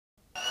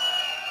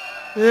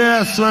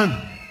Yes, man.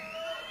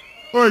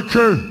 Oi,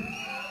 crew.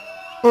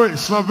 Oi,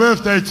 it's my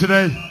birthday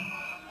today.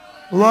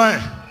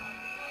 Right.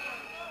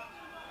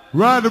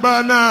 Right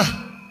about now,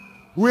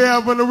 we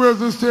have one of the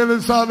wheels still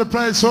inside the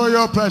place for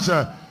your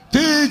pleasure.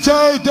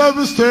 DJ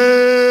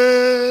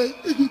Devastate.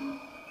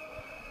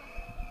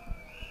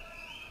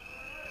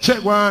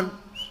 Check one.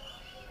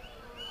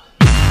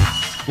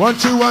 1,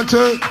 2, 1,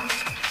 2.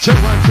 Check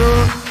 1,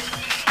 2.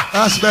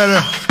 That's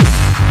better.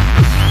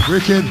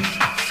 Wicked.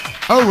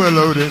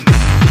 Overloaded.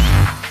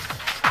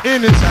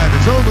 In inside,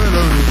 it's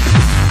overloaded.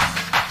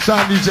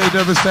 Sound DJ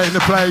Devastate in the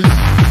place.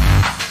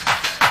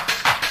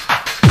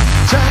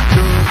 Check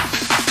 2.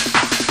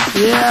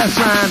 Yes,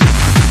 man.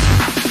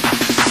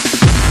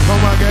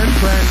 Come again,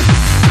 friend.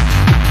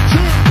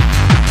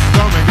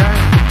 Come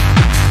again.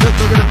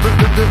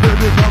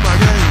 Come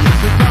again.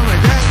 Yes, it come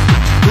again.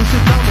 Yes,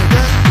 it come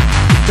again.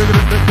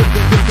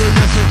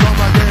 Yes, it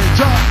come again.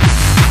 Drop.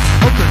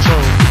 Hold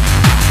control.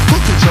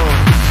 Put control.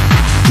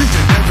 DJ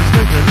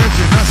Devastate,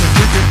 listen, that's a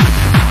ticket.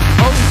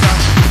 Oh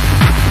gosh.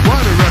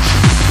 What a rush.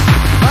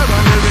 I'm a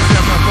living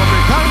there, my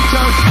public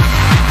conscious.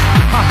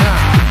 Ha-ha.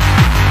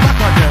 Back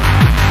again.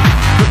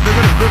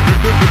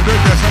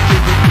 Yes, I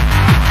keep it.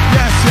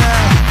 Yes,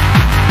 yes.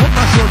 Put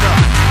my shoulder.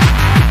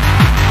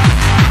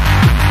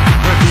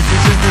 But if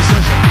it's in this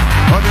session,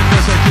 or in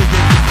this I kick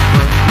it.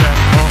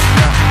 Yeah, oh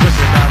yeah.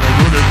 Listen, down the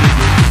road and kick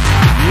it.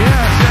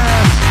 Yes,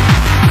 yes.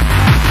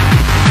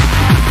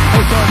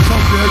 Oh, God,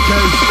 something,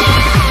 okay.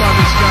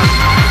 Spanish guy.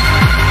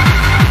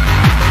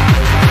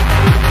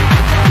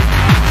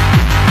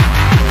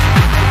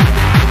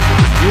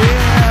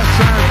 Yes,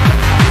 sir.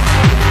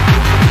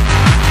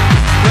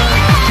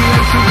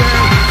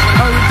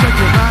 I will take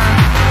your mind.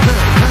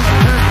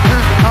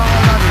 All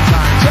of the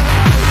time.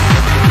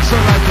 So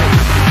like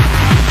this.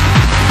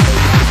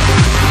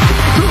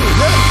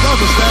 Let's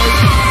Devastate.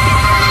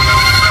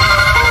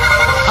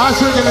 As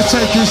we're going to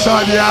take you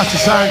inside the After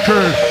Sound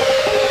crew.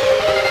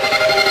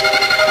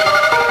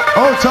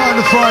 Old time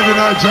to Friday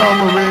night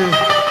Jamboree.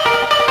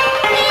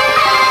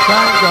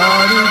 Thank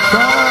God it's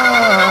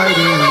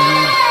Friday.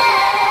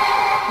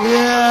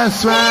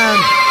 Yes, man.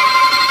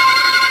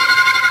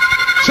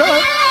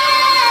 Chuck.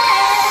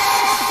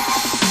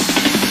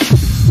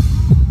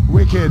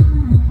 Wicked.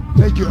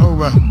 Take you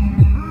over.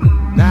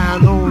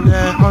 Down on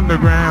the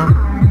underground.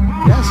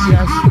 Yes,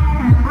 yes.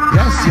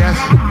 Yes, yes.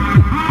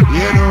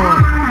 You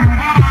know.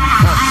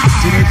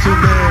 See it to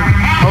them.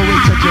 Oh, we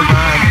touch your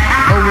mind.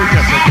 Oh, we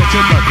just get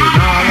your bucket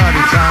all of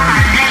the time.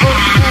 Oh,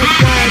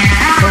 okay.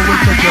 Oh, we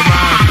touch your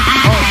mind.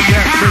 Oh,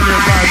 yeah, bring your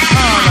vibe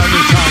all of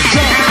the time. So,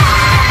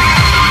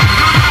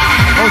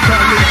 oh,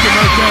 time to listen,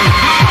 okay.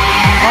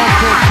 All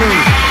for two.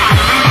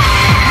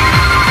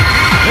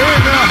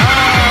 In the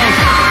house.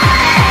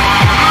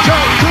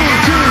 Jump, 2,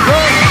 2, go.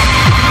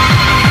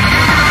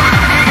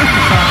 This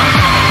is time.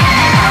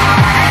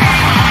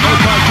 No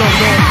time, jump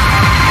there.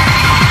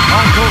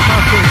 Encore my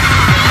foot.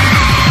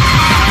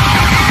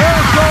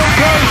 Let's go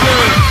crazy!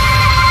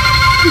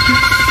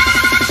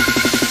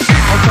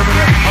 On top of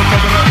that, on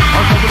top of that,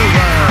 on top of the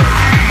world.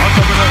 On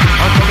top of that,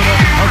 on top of that,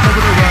 on top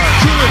of the world.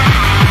 Chill it!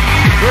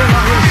 We're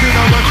not here to see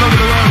no on top of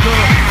the world,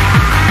 girl.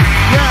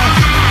 Yes!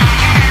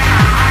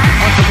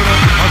 On top of that,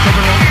 on top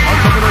of that, on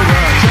top of the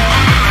world. Yeah!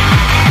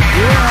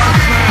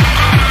 Yes, man!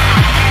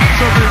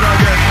 So big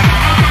again.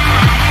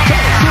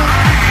 Tell us, shoot!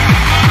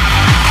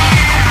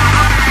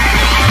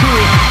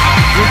 Two.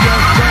 We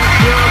just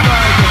take your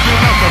life if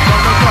you're not up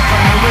on the top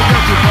and we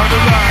get you on the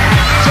ride.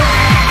 So,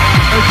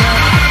 okay.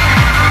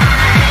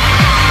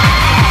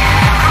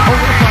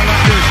 Over the part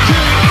like this.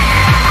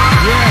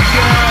 Yes,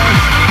 yes.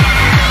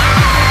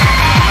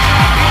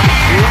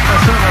 You want my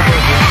son over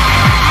here?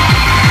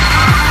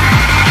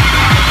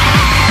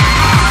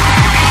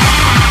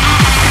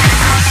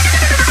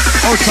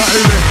 Oh,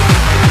 Tairi.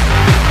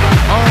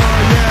 Oh,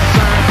 yes,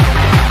 man.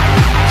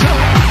 So,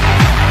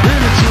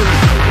 really truly.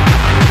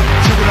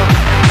 Check it up.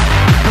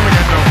 Come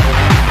again, no.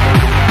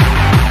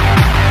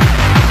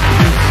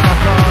 It's my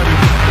party.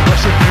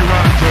 What's if they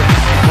want to?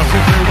 What's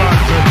if they want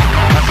to?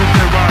 What's if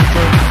they want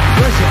to?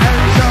 Where's your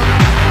hands up?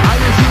 I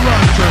if you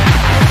want to.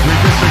 We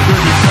just a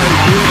good to say,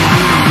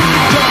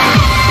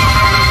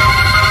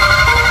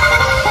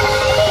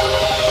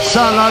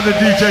 sound like the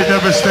DJ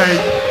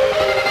Devastate.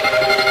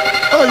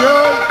 Oh, yo.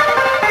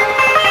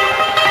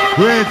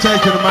 We ain't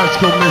taking a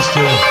magical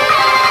mystery.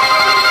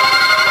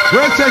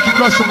 We're taking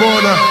across the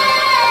border.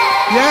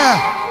 Yeah.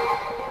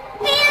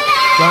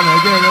 Gonna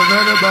get a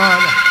better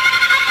border.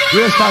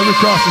 We're starting to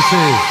cross the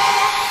sea.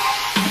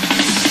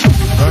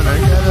 Gonna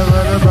get a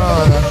better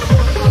border.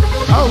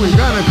 Oh, we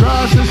gonna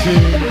cross the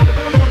sea.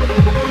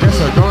 Guess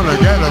we're gonna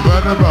get a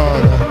better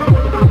border.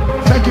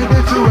 Taking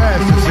it to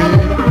ecstasy.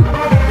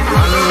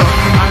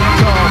 I'm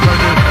tall, but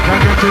I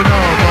get to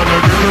know. But I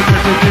get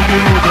to give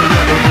you the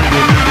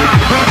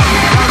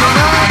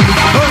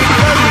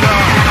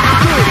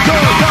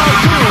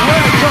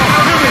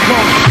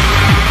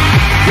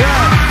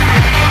yeah.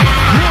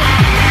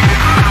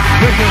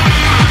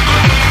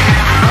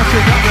 I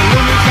said got the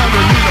limits on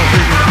the needle,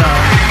 big and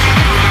tall.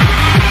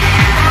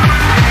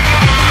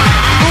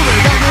 Oh, they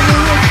got the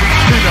limits.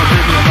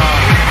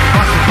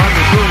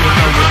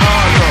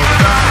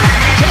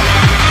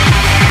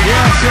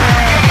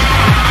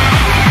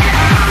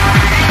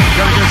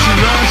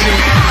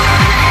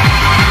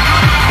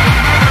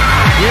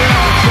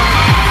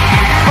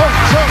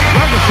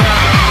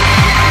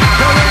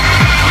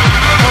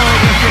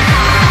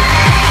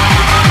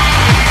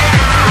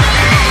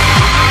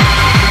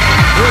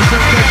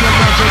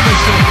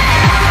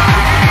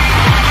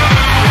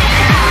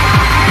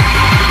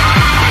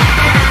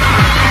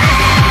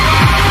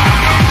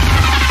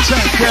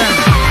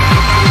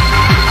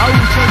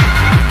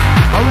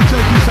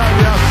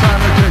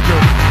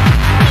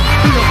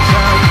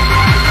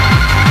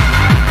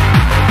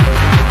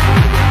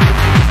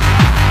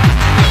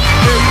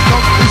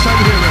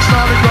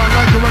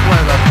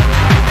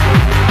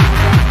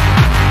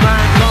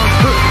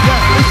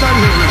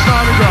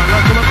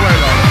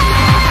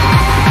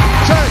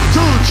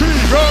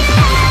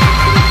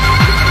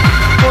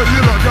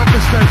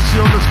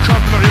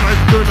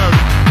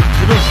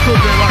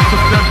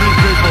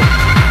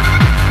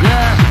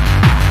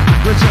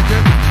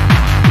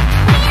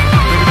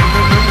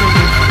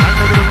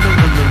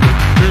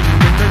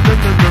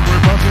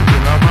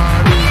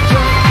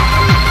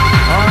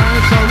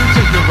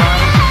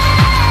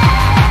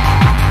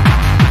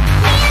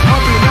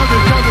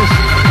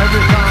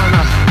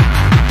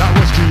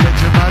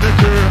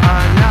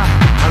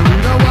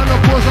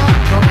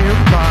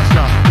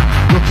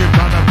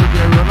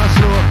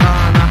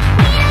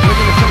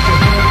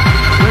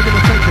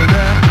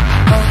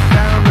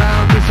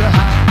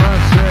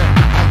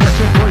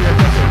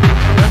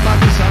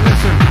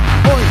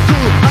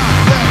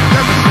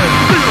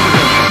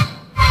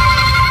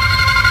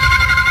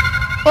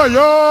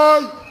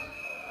 yo.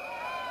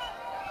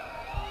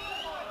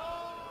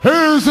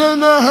 Who's in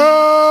the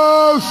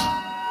house?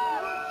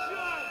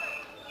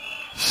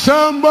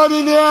 Somebody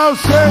in the house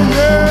say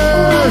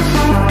yes.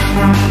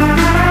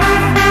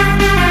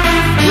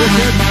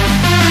 Wicked.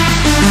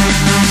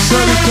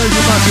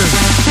 Salutation matches.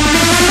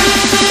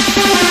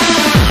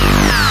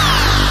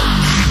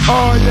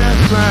 Oh yes,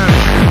 man.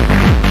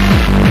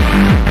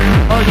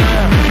 Oh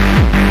yeah.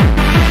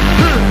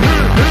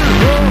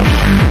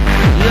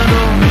 You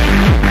know,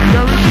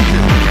 yeah, we keep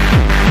it.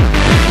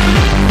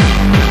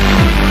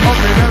 Up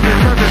in every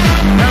crevice,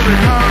 every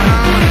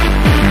corner.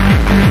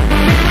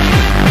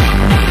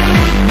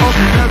 Up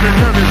in every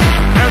crevice,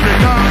 every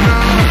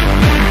corner.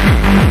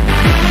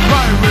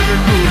 Right with the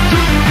crew.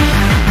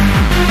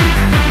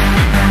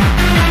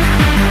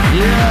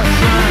 Yes,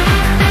 man.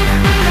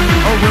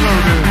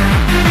 Overloaded.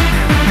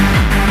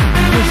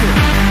 Push it.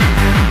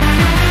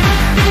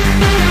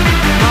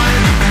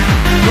 Mine,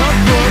 drop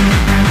foot.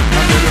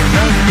 I did a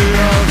heavy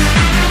else.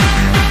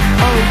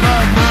 Oh,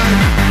 my mind.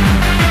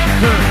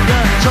 Good,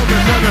 yeah, chop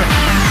it together.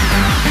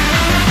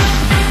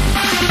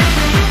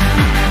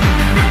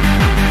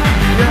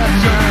 Yes,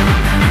 man.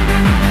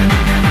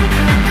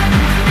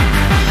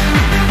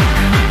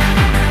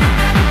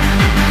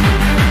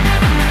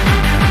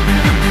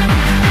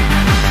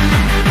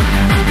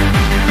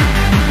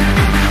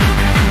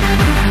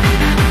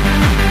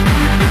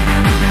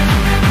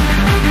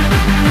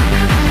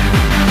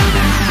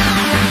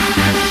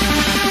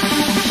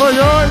 Oi,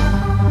 oi.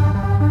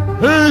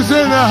 Who's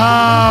in the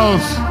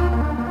house?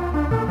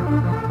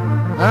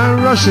 I'm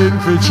rushing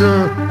for you,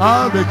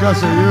 all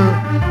because of you.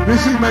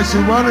 Music makes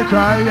you wanna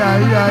cry,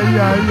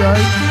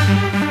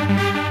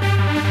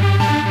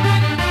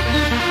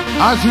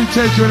 As we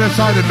take you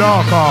inside the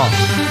darker.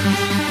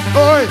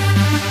 Oi,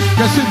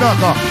 get it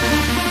darker.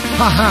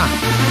 Haha.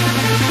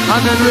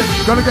 And then we're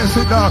gonna get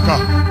it darker.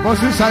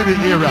 What's inside the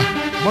area?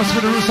 What's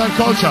for the roadside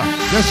culture?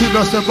 Yes, it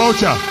does the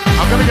vulture.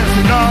 I'm gonna get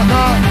it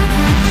darker.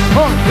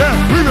 Oh yeah,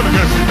 we're gonna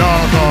get it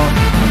darker.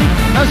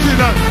 Let's see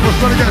that. What's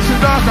gonna get it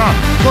darker?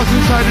 What's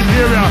inside the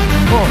area?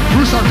 Oh,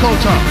 roadside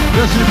culture.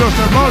 Yes, it does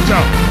the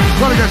vulture.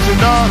 Gonna get it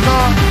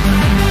darker.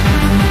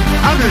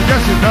 And then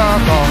get it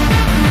darker.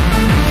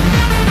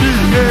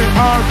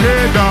 D-A-R-K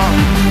dark.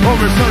 Oh,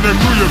 we said the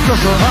crew, you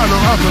just a hello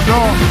at the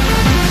door.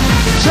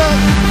 Check.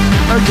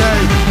 Okay.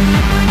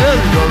 Here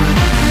we go.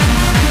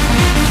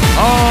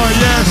 Oh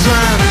yes,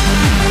 man.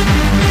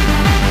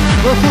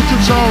 We're full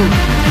control.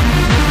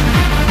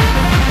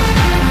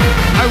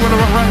 I wanna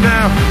rock right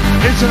now.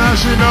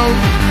 International.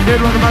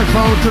 Hit on the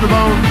microphone to the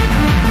bone.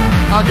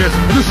 I guess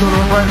this wanna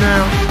rock right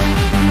now.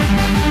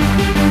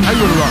 I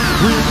wanna rock.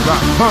 We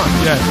rock. Huh?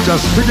 Yeah,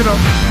 just pick it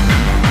up.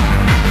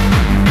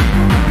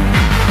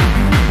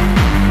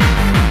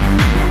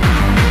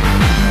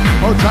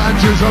 Hold tight,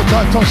 Andrews. Hold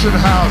tight, Tosh in the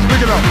house.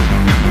 Pick it up.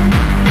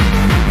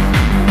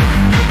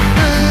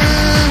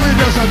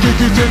 I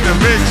kick it in the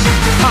mix.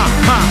 Ha,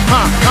 ha,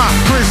 ha, ha,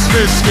 Chris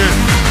Biscuit.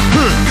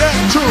 That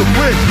too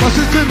quick, but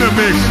it's in the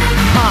mix.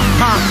 Ha,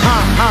 ha, ha,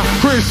 ha,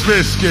 Chris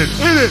Biscuit.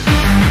 In it.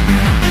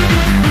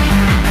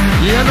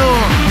 You know,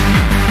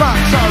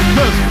 backs out,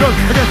 does,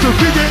 I get to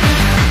kick it.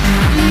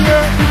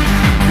 Yeah.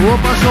 Whoop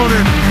my on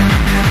it.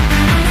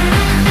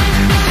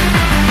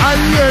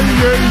 Aye, yeah.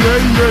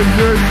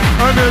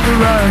 I never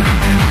ride.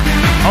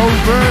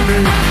 Over me.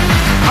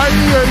 Aye,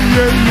 yeah.